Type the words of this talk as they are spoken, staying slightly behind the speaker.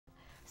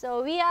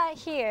So we are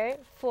here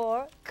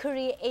for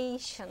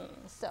creation.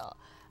 So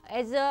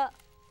as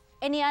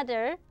any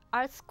other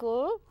art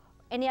school,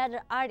 any other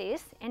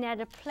artist, any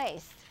other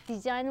place,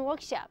 design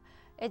workshop,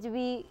 as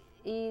we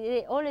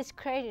always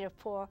created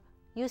for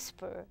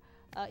useful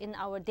in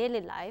our daily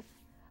life.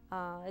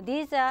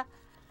 These are,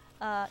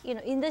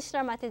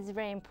 industrial material is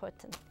very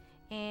important,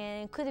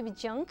 and could be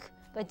junk,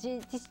 but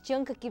this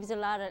junk gives a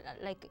lot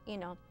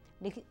of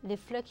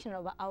reflection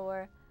of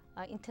our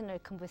internal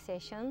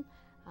conversation.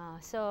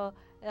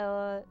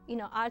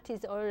 Art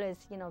is always,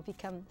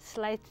 become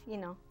slight,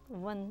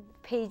 one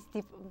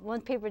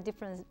paper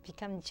difference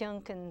become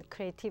junk and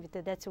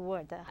creativity. That's a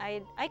word.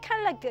 I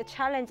kind of like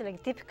challenge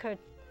difficult,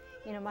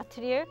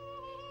 material,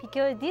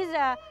 because these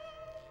are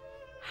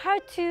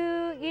hard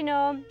to,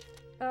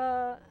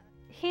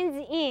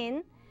 hinge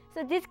in.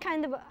 So this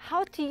kind of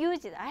how to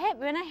use it.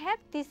 When I have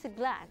this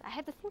glass, I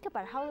have to think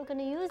about how we're going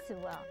to use it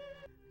well.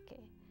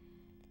 Okay,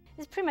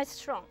 it's pretty much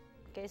strong.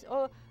 Okay,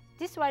 so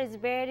this one is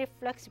very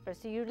flexible.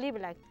 So you leave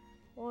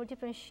all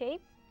different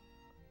shape,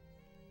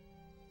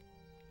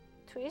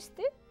 twist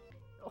it,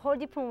 a whole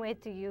different way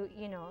to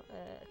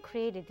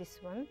create this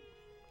one.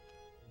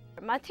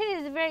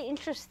 Material is very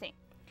interesting.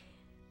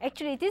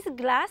 Actually, this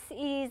glass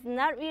is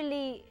not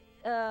really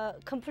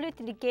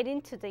completely get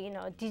into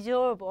the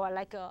dissolve or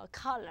like a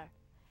color,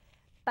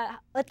 but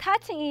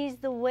attaching is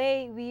the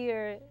way we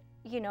are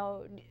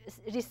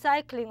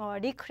recycling or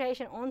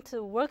recreation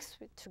onto works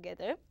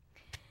together.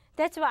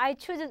 That's why I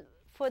chose it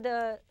for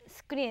the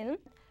screen.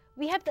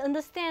 We have to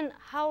understand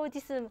how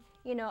this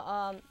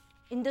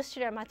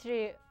industrial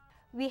material,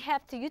 we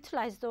have to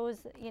utilize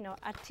those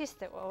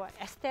artistic or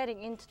aesthetic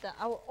into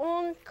our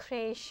own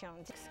creation.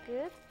 Looks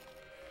good.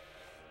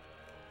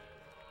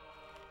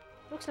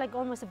 Looks like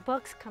almost a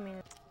box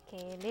coming.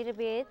 Okay, a little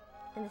bit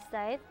on the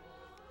side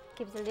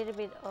gives a little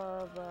bit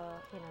of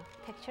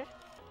texture.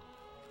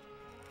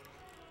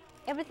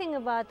 Everything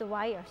about the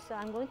wire, so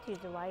I'm going to use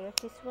the wire.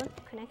 This one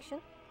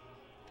connection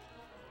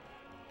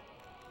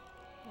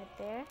right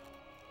there.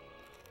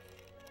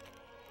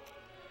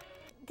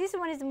 This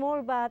one is more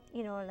about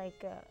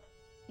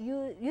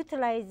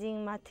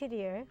utilizing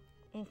material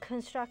and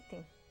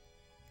constructing.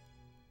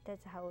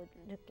 That's how it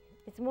looks.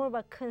 It's more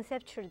about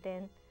conceptual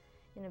than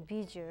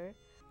visual.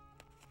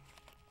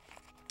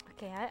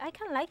 Okay, I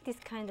kind of like this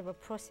kind of a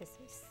process.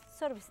 It's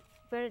sort of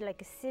very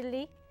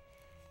silly,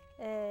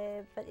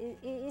 but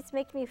it's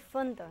making me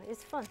fun though.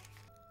 It's fun.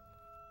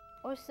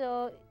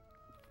 Also,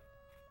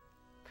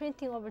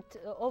 printing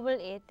over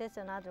it, that's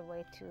another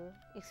way to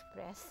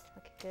express.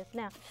 Okay, good.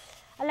 Now,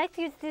 I like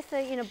to use this,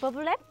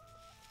 bubble wrap.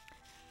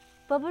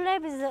 Bubble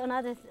wrap is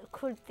another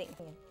cool thing.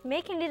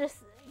 Making little,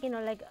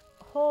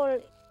 hole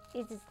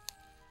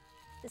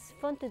it's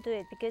fun to do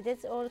it because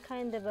it's all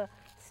kind of a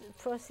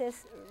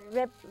process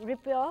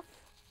rip off.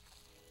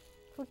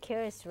 Who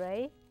cares,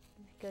 right?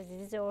 Because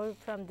it's all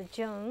from the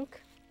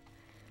junk.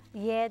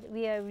 Yet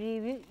we are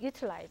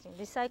utilizing,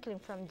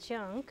 recycling from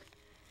junk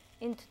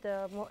into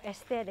the more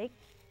aesthetic.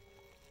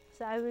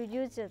 So I will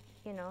use it,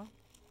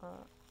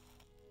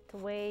 the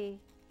way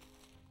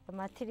the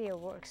material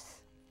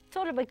works.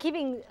 Sort of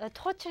giving,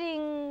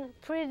 torturing,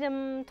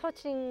 freedom,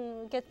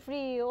 get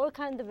free, all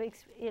kind of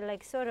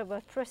sort of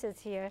a process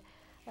here.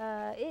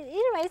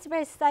 It's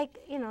very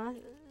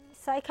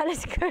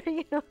psychological,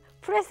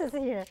 process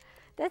here.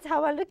 That's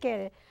how I look at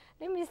it.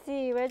 Let me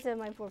see, where's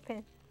my ball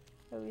pen?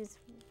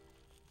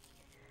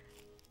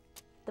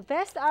 The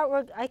best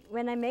artwork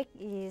when I make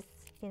is,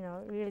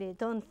 really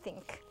don't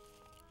think.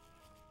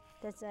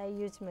 That's I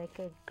use to make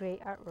a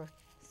great artwork.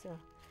 So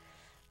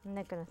I'm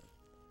not gonna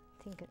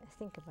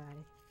think about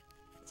it.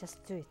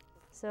 Just do it.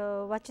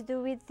 So what you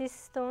do with this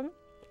stone,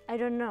 I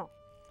don't know.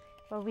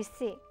 But we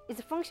see.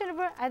 It's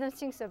functional? I don't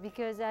think so,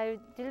 because I'm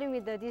dealing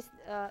with this,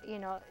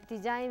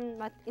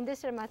 design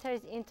industrial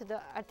materials into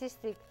the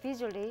artistic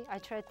visually. I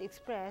try to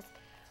express,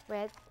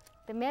 but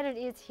the matter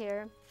is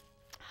here,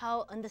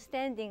 how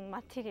understanding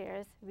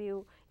materials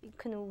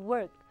can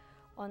work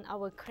on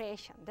our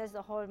creation. That's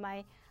the whole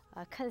my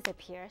concept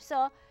here.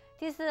 So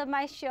this is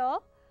my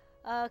show,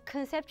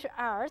 Conceptual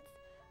Art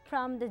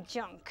from the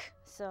Junk.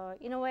 So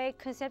in a way,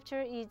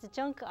 conceptual is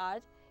junk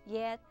art,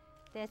 yet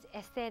there's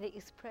aesthetic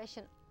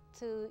expression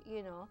to,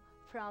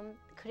 from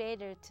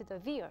creator to the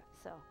viewer.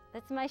 So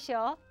that's my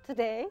show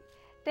today.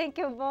 Thank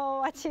you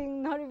for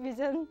watching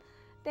Norivision.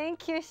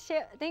 Thank you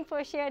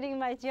for sharing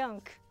my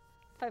junk.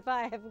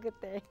 Bye-bye, have a good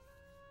day.